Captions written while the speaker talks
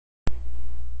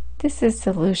This is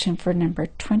solution for number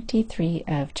 23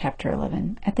 of chapter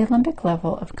 11. At the Olympic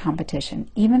level of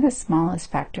competition, even the smallest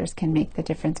factors can make the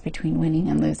difference between winning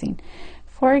and losing.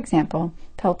 For example,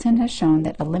 Pelton has shown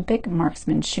that Olympic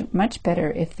marksmen shoot much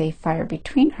better if they fire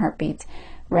between heartbeats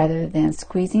rather than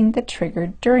squeezing the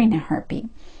trigger during a heartbeat.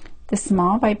 The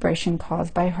small vibration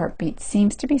caused by heartbeats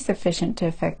seems to be sufficient to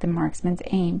affect the marksman's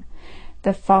aim.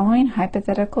 The following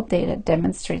hypothetical data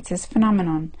demonstrates this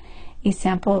phenomenon. A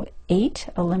sample of 8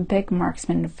 Olympic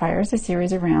marksmen fires a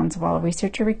series of rounds while a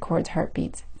researcher records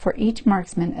heartbeats. For each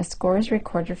marksman, a score is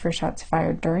recorded for shots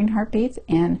fired during heartbeats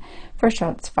and for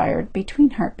shots fired between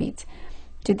heartbeats.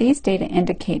 Do these data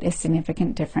indicate a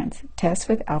significant difference? Test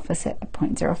with alpha set at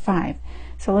 0.05.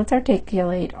 So let's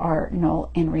articulate our null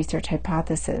and research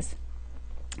hypothesis.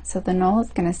 So the null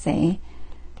is going to say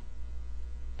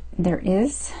there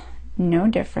is no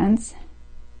difference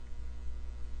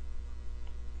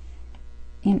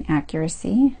in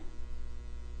accuracy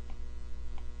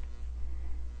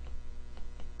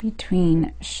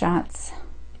between shots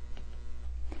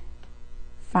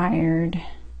fired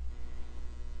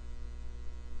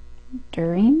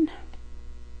during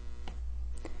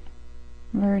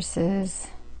versus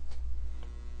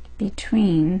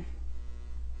between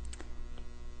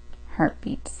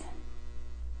heartbeats.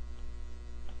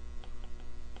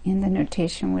 And the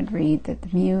notation would read that the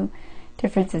mu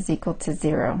difference is equal to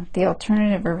 0. The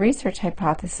alternative or research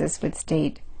hypothesis would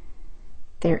state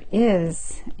there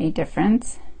is a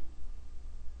difference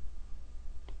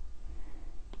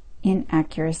in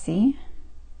accuracy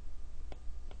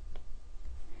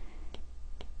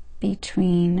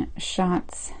between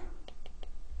shots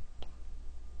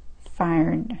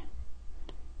fired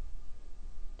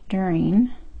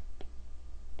during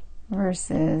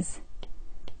versus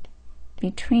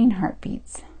between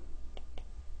heartbeats.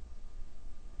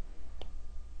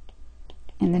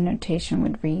 And the notation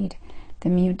would read the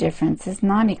mu difference is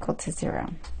not equal to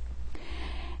 0.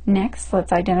 Next,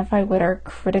 let's identify what our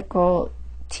critical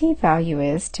t-value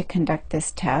is to conduct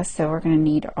this test. So we're going to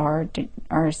need our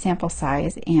sample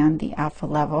size and the alpha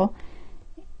level,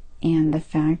 and the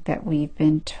fact that we've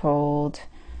been told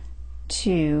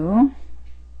to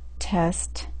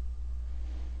test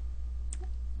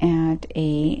at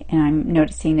and I'm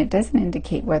noticing it doesn't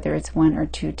indicate whether it's 1 or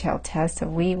 2-tail test, so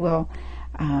we will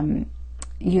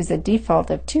use a default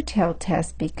of 2-tail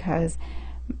test because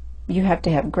you have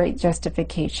to have great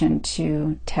justification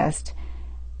to test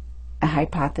a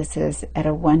hypothesis at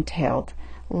a 1-tailed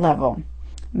level,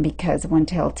 because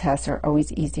 1-tailed tests are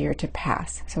always easier to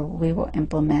pass. So we will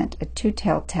implement a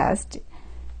 2-tailed test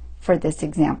for this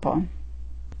example.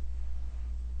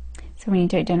 So we need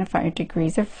to identify our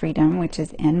degrees of freedom, which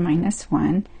is n minus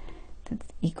 1. That's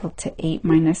equal to 8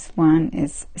 minus 1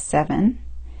 is 7.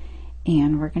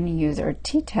 And we're going to use our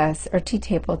t-test or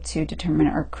t-table to determine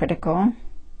our critical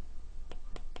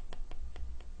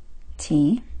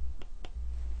t.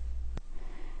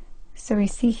 So we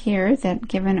see here that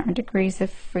given our degrees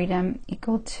of freedom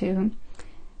equal to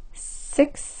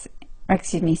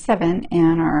 7,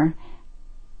 and our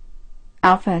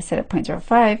alpha is set at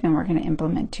 0.05, and we're going to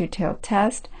implement 2-tailed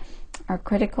test, our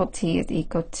critical t is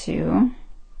equal to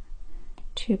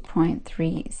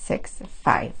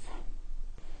 2.365.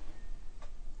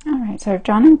 Alright, so I've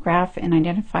drawn a graph and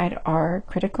identified our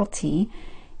critical t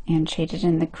and shaded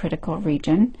in the critical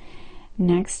region.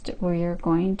 Next, we are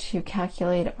going to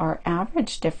calculate our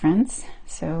average difference,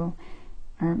 so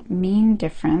our mean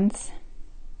difference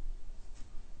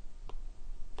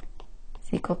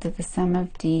is equal to the sum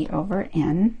of d over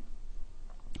n,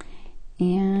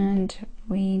 and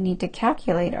we need to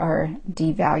calculate our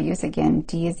d values. Again,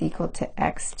 d is equal to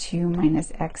x2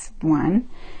 minus x1,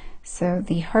 so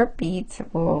the heartbeats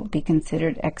will be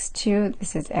considered x2,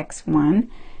 this is x1.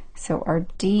 So our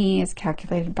d is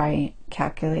calculated by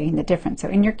calculating the difference. So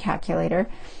in your calculator,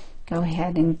 go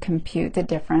ahead and compute the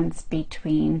difference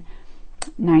between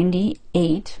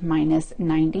 98 minus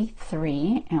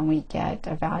 93, and we get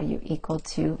a value equal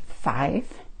to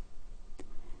 5.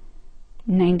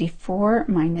 94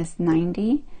 minus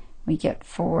 90, we get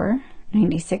 4.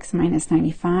 96 minus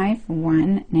 95,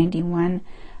 1. 91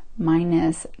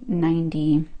 minus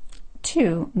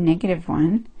 92, negative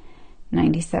 1.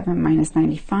 97 minus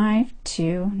 95,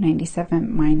 2.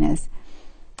 97 minus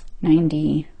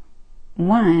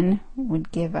 91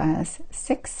 would give us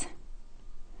 6.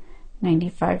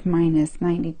 95 minus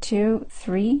 92,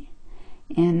 3.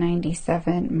 And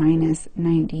 97 minus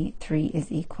 93 is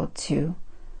equal to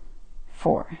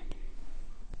 4.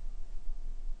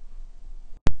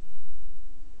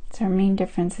 So our mean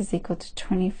difference is equal to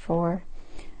 24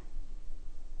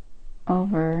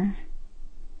 over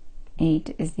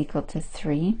 8 is equal to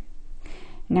 3.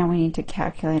 Now we need to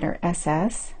calculate our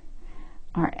SS.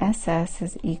 Our SS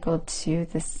is equal to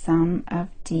the sum of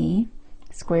D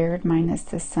squared minus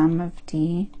the sum of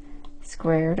D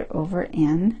squared over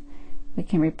N. We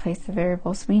can replace the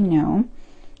variables we know.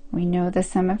 We know the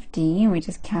sum of D, we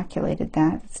just calculated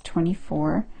that, it's 24.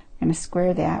 We're going to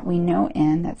square that. We know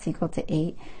N, that's equal to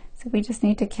 8. So we just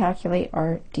need to calculate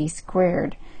our D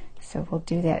squared. So we'll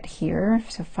do that here.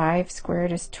 So 5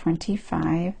 squared is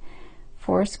 25.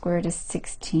 4 squared is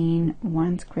 16,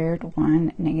 1 squared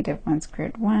 1, negative 1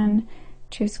 squared 1,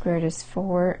 2 squared is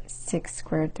 4, 6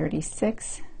 squared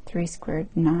 36, 3 squared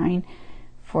 9,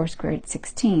 4 squared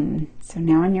 16. So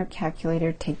now in your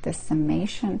calculator, take the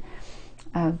summation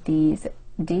of these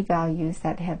D values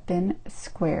that have been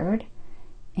squared,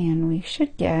 and we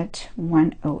should get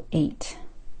 108.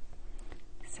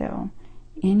 So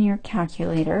in your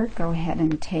calculator, go ahead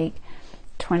and take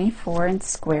 24 and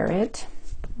square it.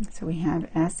 So we have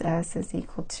SS is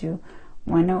equal to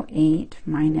 108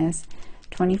 minus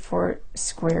 24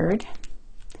 squared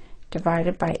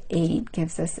divided by 8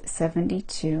 gives us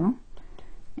 72.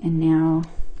 And now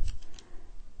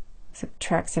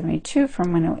subtract 72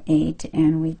 from 108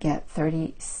 and we get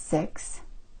 36.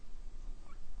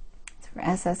 So for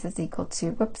SS is equal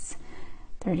to,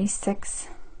 36.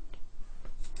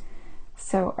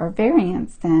 So our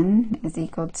variance then is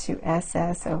equal to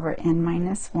SS over N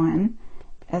minus 1.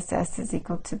 SS is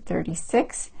equal to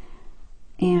 36,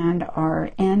 and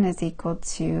our N is equal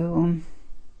to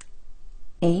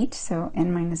 8, so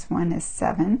N minus 1 is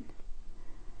 7.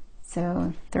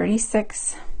 So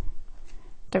 36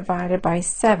 divided by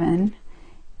 7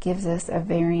 gives us a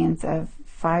variance of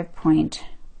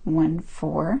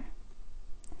 5.14.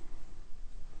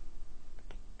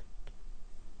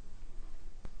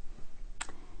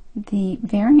 The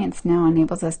variance now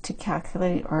enables us to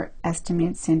calculate our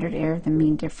estimated standard error of the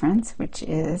mean difference, which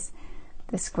is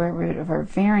the square root of our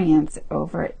variance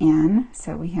over N.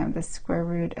 So we have the square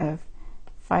root of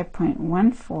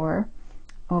 5.14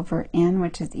 over N,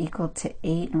 which is equal to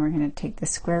 8, and we're going to take the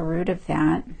square root of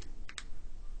that.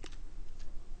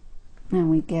 And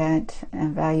we get a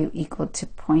value equal to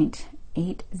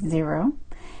 0.80.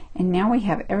 And now we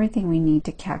have everything we need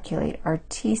to calculate our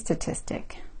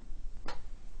t-statistic.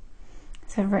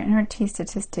 So I've written our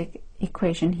t-statistic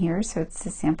equation here, so it's the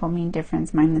sample mean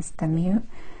difference minus the mu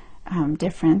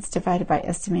difference divided by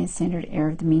estimated standard error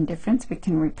of the mean difference. We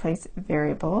can replace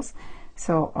variables.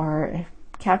 So our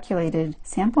calculated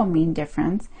sample mean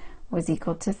difference was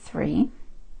equal to 3,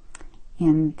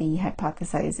 and the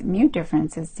hypothesized mu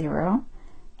difference is 0,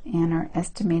 and our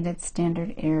estimated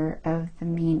standard error of the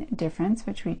mean difference,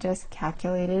 which we just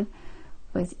calculated,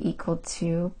 was equal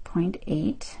to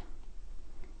 0.8.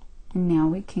 And now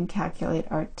we can calculate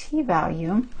our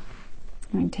t-value.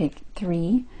 We take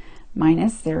 3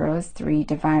 minus 0 is 3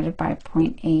 divided by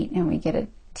 0.8, and we get a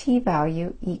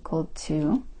t-value equal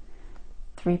to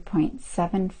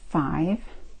 3.75.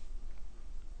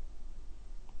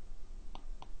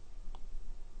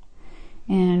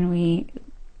 And we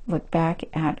look back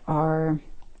at our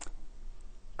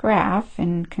graph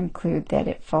and conclude that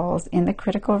it falls in the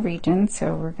critical region,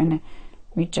 so we're going to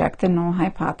reject the null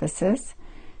hypothesis.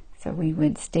 So we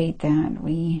would state that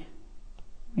we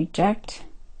reject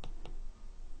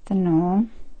the null,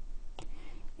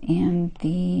 and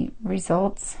the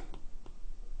results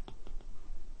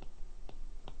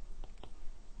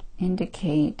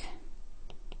indicate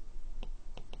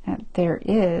that there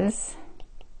is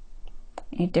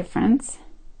a difference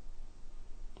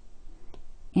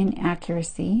in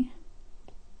accuracy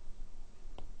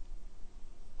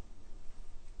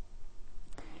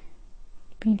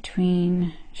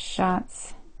between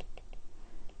shots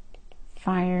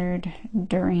fired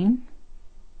during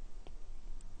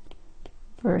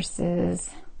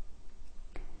versus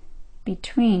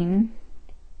between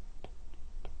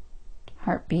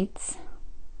heartbeats.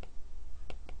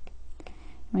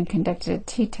 We conducted a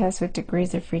t-test with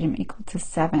degrees of freedom equal to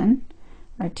 7.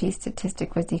 Our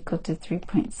t-statistic was equal to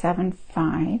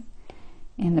 3.75,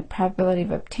 and the probability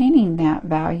of obtaining that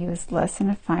value is less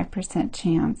than a 5%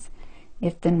 chance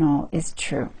if the null is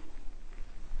true.